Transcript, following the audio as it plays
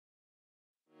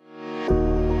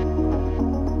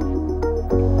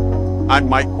I'm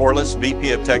Mike Corliss,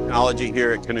 VP of Technology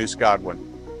here at Knust-Godwin.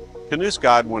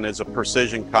 Knust-Godwin is a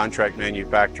precision contract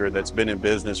manufacturer that's been in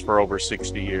business for over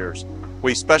 60 years.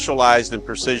 We specialized in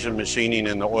precision machining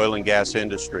in the oil and gas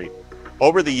industry.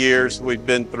 Over the years, we've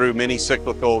been through many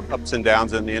cyclical ups and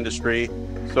downs in the industry.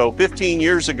 So 15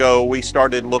 years ago, we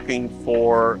started looking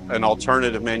for an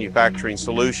alternative manufacturing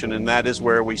solution, and that is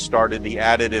where we started the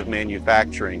additive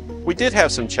manufacturing. We did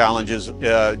have some challenges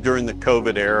during the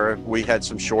COVID era. We had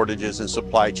some shortages and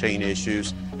supply chain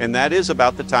issues, and that is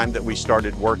about the time that we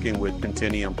started working with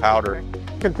Continuum powder.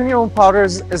 Continuum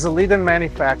Powders is a leading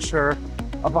manufacturer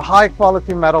of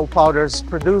high-quality metal powders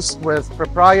produced with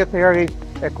proprietary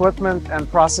equipment and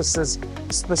processes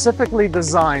specifically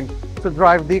designed to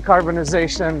drive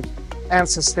decarbonization and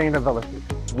sustainability.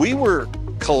 We were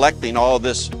collecting all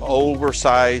this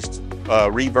oversized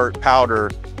revert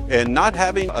powder and not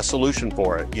having a solution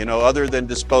for it, other than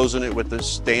disposing it with the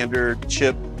standard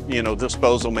chip,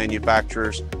 disposal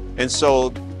manufacturers. And so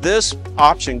this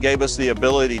option gave us the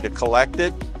ability to collect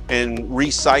it and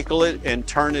recycle it and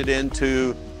turn it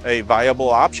into a viable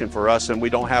option for us, and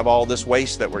we don't have all this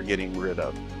waste that we're getting rid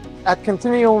of. At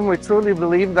Continuum, we truly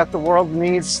believe that the world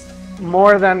needs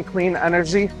more than clean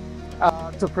energy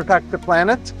to protect the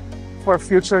planet for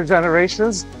future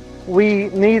generations. We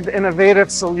need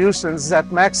innovative solutions that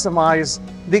maximize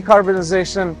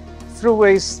decarbonization through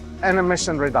waste and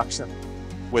emission reduction.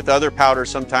 With other powders,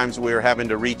 sometimes we're having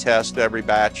to retest every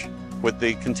batch. With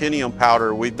the Continuum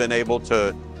powder, we've been able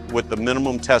to, with the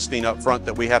minimum testing up front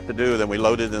that we have to do, then we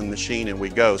load it in the machine and we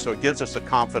go. So it gives us the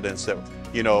confidence that,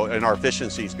 and our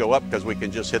efficiencies go up because we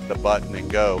can just hit the button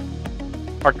and go.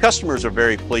 Our customers are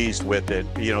very pleased with it.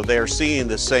 They are seeing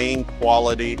the same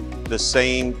quality, the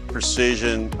same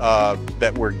precision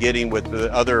that we're getting with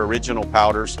the other original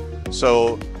powders.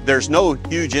 So there's no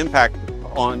huge impact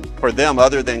for them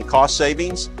other than cost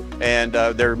savings, and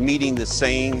they're meeting the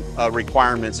same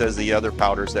requirements as the other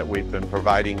powders that we've been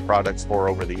providing products for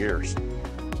over the years.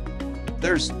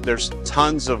 There's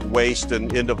tons of waste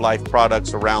and end-of-life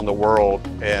products around the world,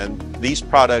 and these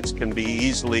products can be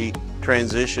easily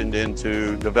transitioned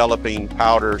into developing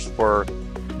powders for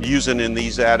using in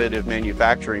these additive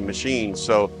manufacturing machines.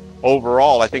 So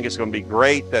overall, I think it's going to be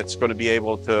great. That's going to be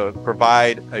able to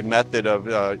provide a method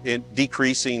of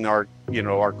decreasing our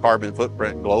carbon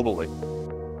footprint globally.